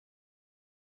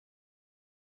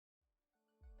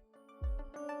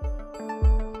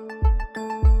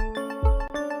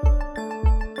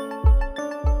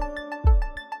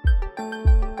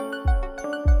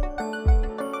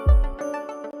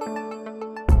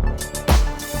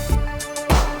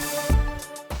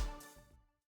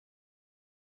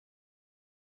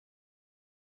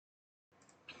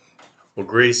Well,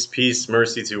 grace, peace,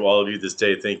 mercy to all of you this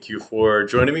day. Thank you for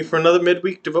joining me for another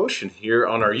midweek devotion here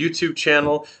on our YouTube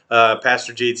channel.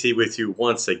 Pastor JT with you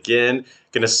once again.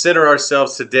 Going to center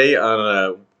ourselves today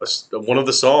on one of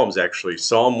the Psalms, actually,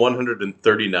 Psalm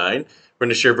 139. We're going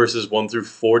to share verses 1 through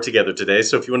 4 together today.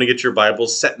 So if you want to get your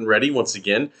Bibles set and ready, once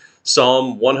again,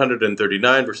 Psalm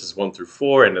 139, verses 1 through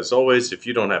 4. And as always, if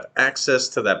you don't have access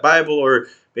to that Bible, or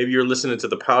maybe you're listening to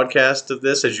the podcast of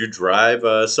this as you drive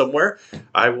somewhere,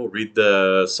 I will read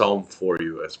the psalm for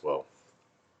you as well.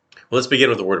 Let's begin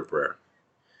with a word of prayer.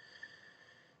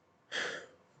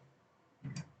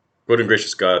 Good and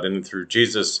gracious God, and through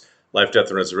Jesus' life, death,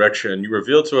 and resurrection, you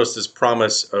reveal to us this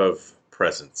promise of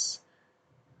presence,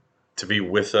 to be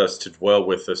with us, to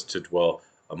dwell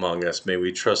among us. May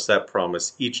we trust that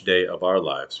promise each day of our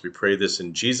lives. We pray this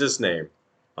in Jesus' name.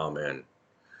 Amen.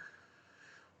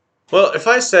 Well, if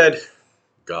I said,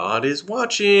 God is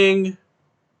watching,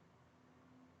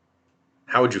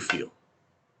 how would you feel?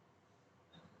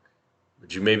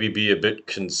 Would you maybe be a bit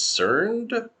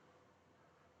concerned?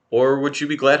 Or would you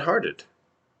be glad-hearted?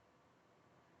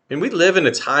 And we live in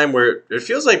a time where it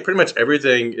feels like pretty much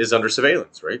everything is under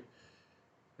surveillance, right?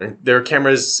 And there are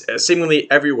cameras seemingly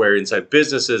everywhere, inside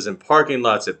businesses and parking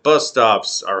lots, at bus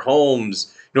stops, our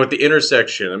homes, at the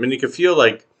intersection. I mean, you can feel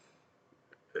like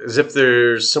as if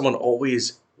there's someone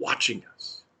always watching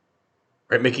us,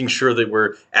 right? Making sure that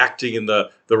we're acting in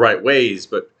the right ways.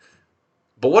 But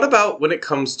what about when it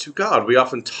comes to God? We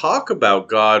often talk about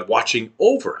God watching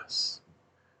over us.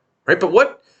 Right, but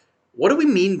what do we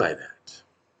mean by that?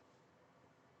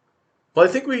 Well, I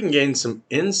think we can gain some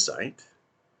insight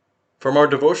from our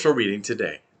devotional reading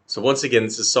today. So once again,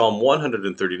 this is Psalm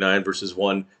 139, verses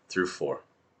 1 through 4.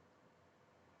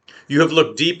 You have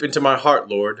looked deep into my heart,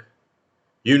 Lord.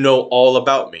 You know all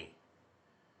about me.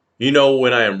 You know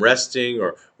when I am resting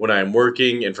or when I am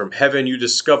working, and from heaven you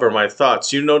discover my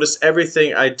thoughts. You notice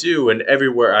everything I do and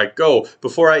everywhere I go.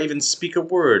 Before I even speak a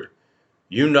word,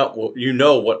 you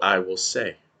know what I will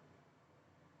say.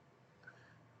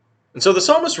 And so the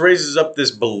psalmist raises up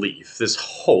this belief, this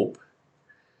hope,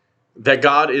 that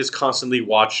God is constantly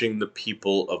watching the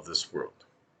people of this world.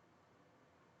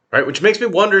 Right? Which makes me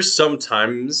wonder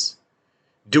sometimes,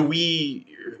 do we,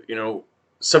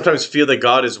 sometimes feel that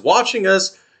God is watching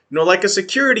us, like a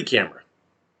security camera?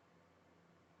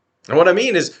 And what I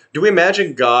mean is, do we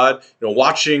imagine God,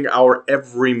 watching our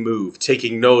every move,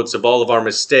 taking notes of all of our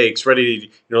mistakes,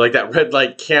 ready, like that red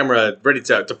light camera, ready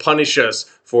to punish us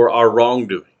for our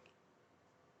wrongdoing?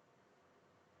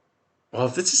 Well,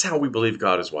 if this is how we believe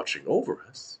God is watching over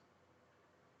us,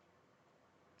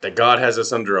 that God has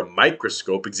us under a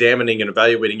microscope, examining and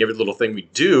evaluating every little thing we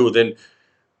do, then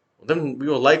we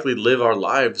will likely live our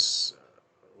lives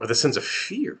with a sense of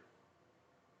fear.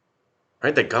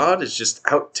 Right? That God is just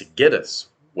out to get us,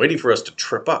 waiting for us to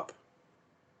trip up.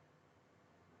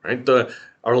 Right?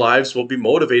 Our lives will be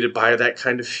motivated by that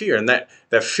kind of fear, and that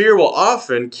fear will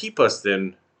often keep us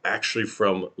then actually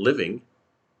from living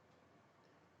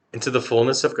into the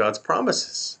fullness of God's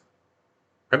promises.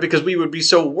 Right? Because we would be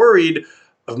so worried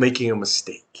of making a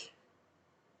mistake.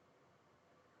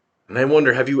 And I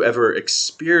wonder, have you ever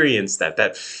experienced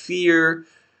that fear,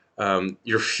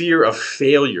 your fear of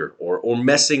failure or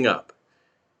messing up,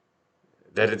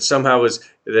 that it somehow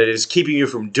is keeping you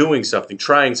from doing something,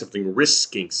 trying something,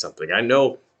 risking something? I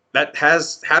know that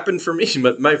has happened for me,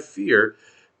 but my fear,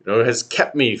 has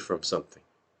kept me from something.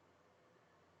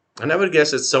 And I would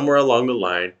guess that somewhere along the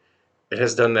line, it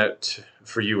has done that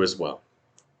for you as well.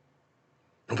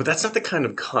 But that's not the kind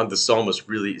of God the psalmist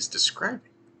really is describing.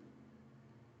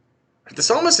 The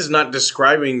psalmist is not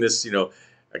describing this,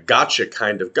 a gotcha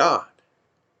kind of God.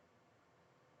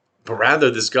 But rather,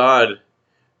 this God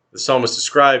the psalmist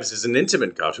describes is an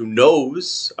intimate God who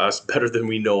knows us better than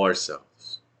we know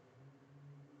ourselves.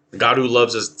 A God who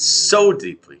loves us so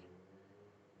deeply,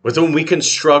 with whom we can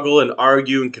struggle and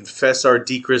argue and confess our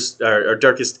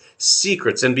darkest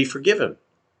secrets and be forgiven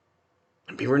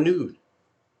and be renewed.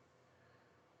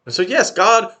 And so, yes,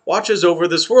 God watches over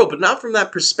this world, but not from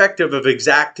that perspective of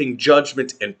exacting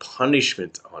judgment and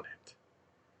punishment on it.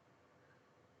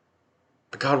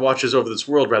 But God watches over this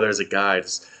world rather as a guide,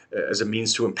 as a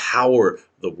means to empower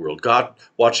the world. God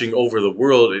watching over the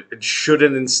world, it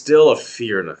shouldn't instill a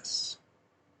fear in us.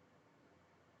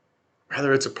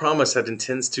 Rather, it's a promise that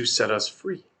intends to set us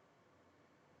free.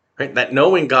 Right? That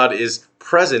knowing God is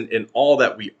present in all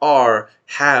that we are,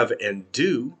 have, and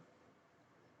do,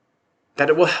 that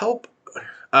it will help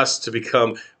us to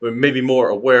become maybe more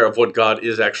aware of what God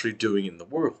is actually doing in the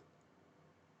world,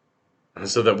 and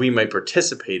so that we might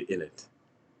participate in it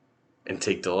and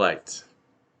take delight.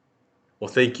 Well,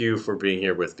 thank you for being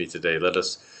here with me today. Let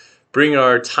us bring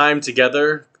our time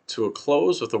together to a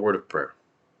close with a word of prayer.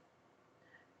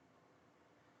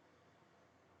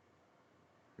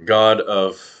 God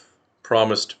of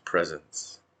promised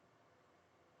presence,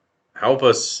 help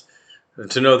us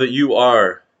to know that you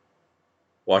are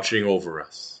watching over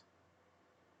us,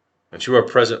 that you are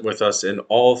present with us in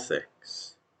all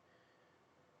things.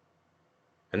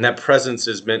 And that presence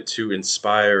is meant to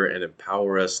inspire and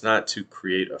empower us, not to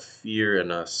create a fear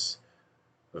in us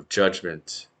of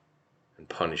judgment and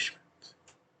punishment.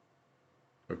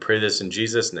 We pray this in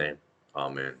Jesus' name.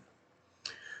 Amen.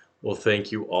 Well,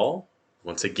 thank you all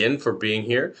once again for being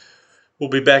here. We'll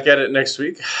be back at it next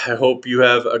week. I hope you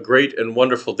have a great and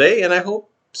wonderful day, and I hope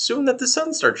soon that the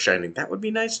sun starts shining. That would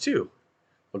be nice too.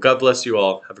 Well, God bless you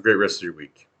all. Have a great rest of your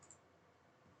week.